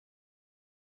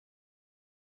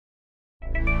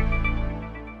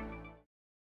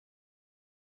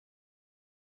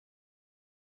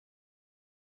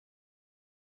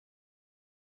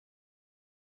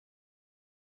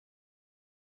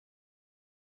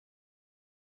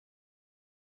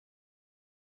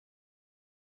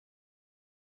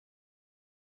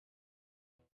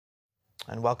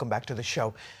And welcome back to the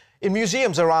show. In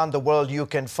museums around the world, you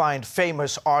can find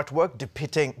famous artwork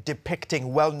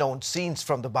depicting well-known scenes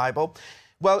from the Bible.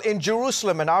 Well, in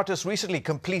Jerusalem, an artist recently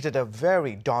completed a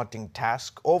very daunting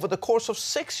task. Over the course of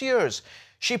 6 years,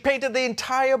 she painted the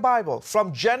entire Bible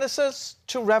from Genesis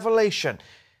to Revelation.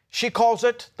 She calls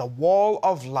it the Wall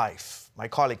of Life. My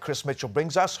colleague Chris Mitchell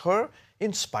brings us her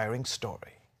inspiring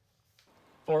story.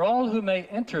 For all who may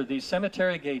enter these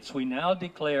cemetery gates, we now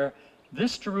declare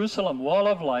this Jerusalem Wall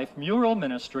of Life mural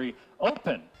ministry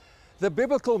open. The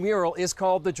biblical mural is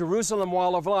called the Jerusalem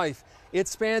Wall of Life. It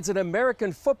spans an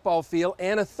American football field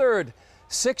and a third.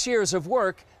 6 years of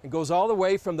work and goes all the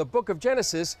way from the book of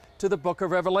Genesis to the book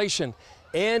of Revelation,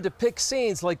 and depicts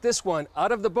scenes like this one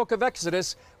out of the book of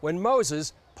Exodus when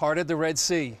Moses parted the Red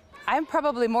Sea. I'm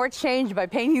probably more changed by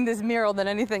painting this mural than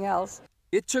anything else.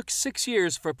 It took 6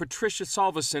 years for Patricia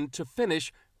Salveson to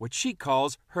finish what she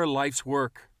calls her life's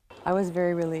work. I was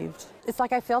very relieved. It's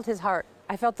like I felt his heart.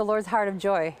 I felt the Lord's heart of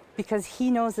joy because he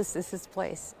knows this is his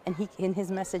place and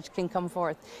his message can come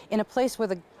forth. In a place where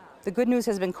the good news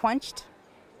has been quenched,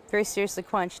 very seriously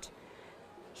quenched,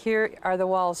 here are the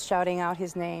walls shouting out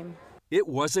his name. It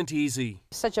wasn't easy.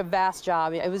 Such a vast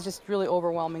job. It was just really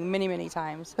overwhelming many, many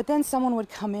times. But then someone would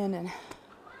come in and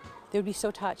they would be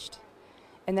so touched.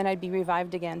 And then I'd be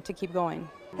revived again to keep going.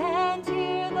 And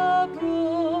hear the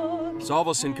brook.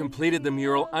 Salveson completed the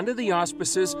mural under the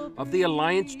auspices of the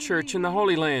Alliance Church in the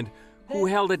Holy Land, who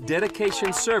held a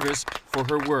dedication service for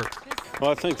her work.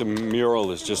 Well, I think the mural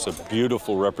is just a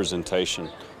beautiful representation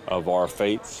of our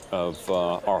faith, of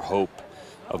our hope,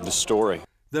 of the story.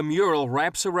 The mural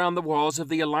wraps around the walls of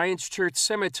the Alliance Church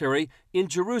Cemetery in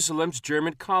Jerusalem's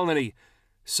German colony.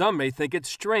 Some may think it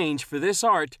strange for this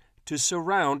art to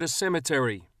surround a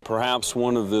cemetery. Perhaps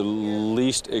one of the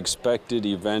least expected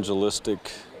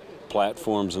evangelistic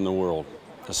platforms in the world,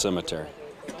 a cemetery.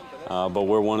 But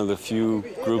we're one of the few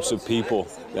groups of people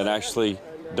that actually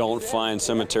don't find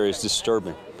cemeteries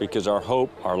disturbing, because our hope,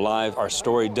 our life, our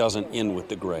story doesn't end with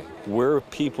the grave. We're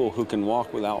people who can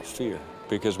walk without fear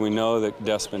because we know that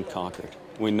death's been conquered.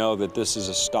 We know that this is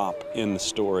a stop in the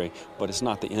story, but it's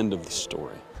not the end of the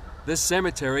story. The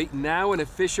cemetery, now an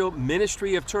official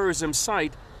Ministry of Tourism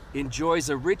site, enjoys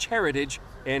a rich heritage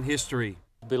and history.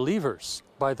 Believers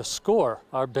by the score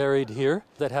are buried here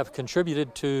that have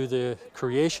contributed to the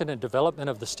creation and development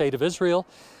of the State of Israel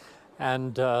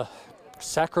and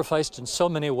sacrificed in so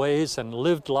many ways and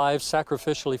lived lives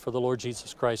sacrificially for the Lord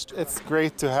Jesus Christ. It's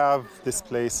great to have this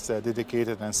place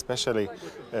dedicated, and especially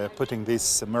putting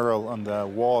this mural on the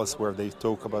walls where they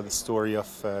talk about the story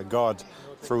of God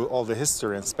through all the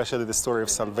history, and especially the story of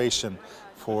salvation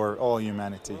for all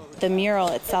humanity. The mural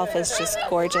itself is just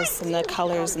gorgeous, and the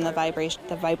colors and the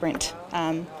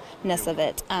vibrantness of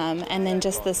it. And then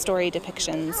just the story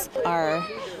depictions are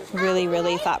really,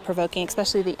 really thought-provoking,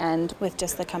 especially the end with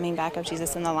just the coming back of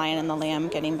Jesus and the lion and the lamb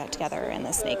getting back together, and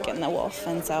the snake and the wolf.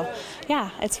 And so, yeah,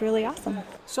 it's really awesome.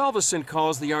 Salveson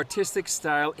calls the artistic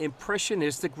style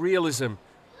impressionistic realism.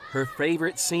 Her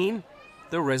favorite scene?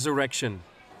 The resurrection.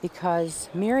 Because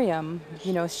Miriam,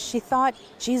 she thought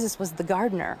Jesus was the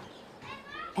gardener.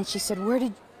 And she said, "Where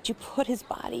did you put his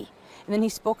body?" And then he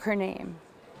spoke her name.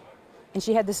 And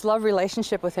she had this love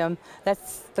relationship with him.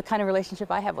 That's the kind of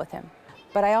relationship I have with him.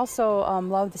 But I also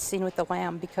love the scene with the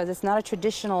lamb, because it's not a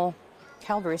traditional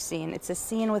Calvary scene. It's a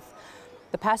scene with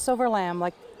the Passover lamb,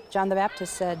 like John the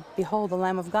Baptist said, "Behold, the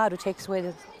Lamb of God who takes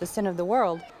away the sin of the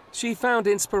world." She found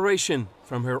inspiration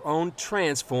from her own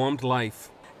transformed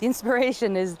life. The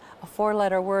inspiration is a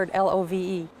four-letter word,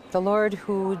 L-O-V-E. The Lord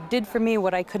who did for me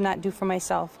what I could not do for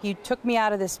myself. He took me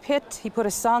out of this pit. He put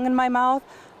a song in my mouth,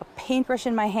 a paintbrush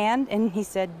in my hand, and he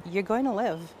said, "You're going to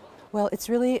live." Well, it's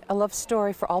really a love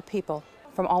story for all people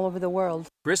from all over the world.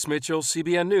 Chris Mitchell,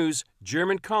 CBN News,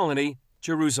 German colony,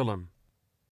 Jerusalem.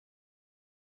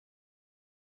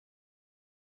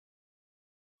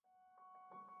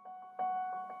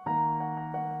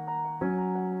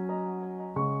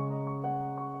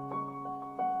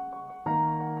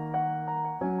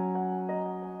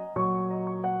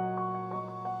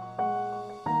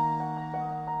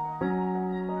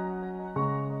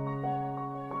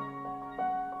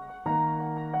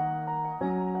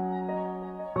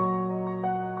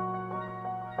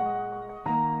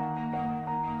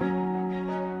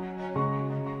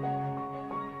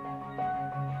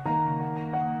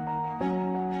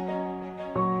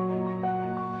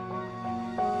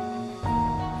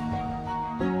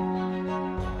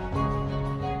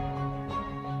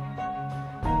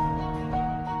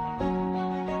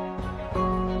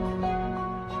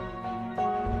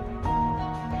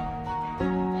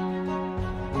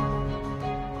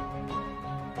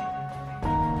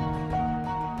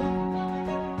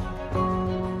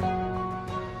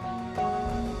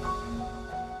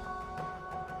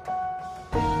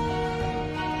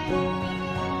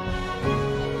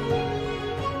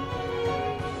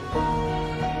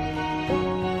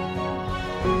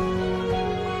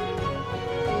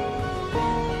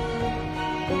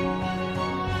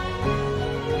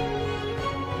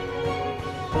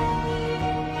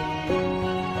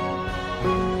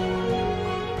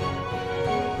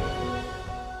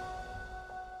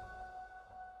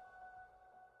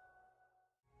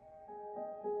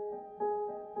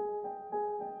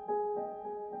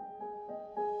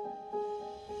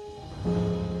 you.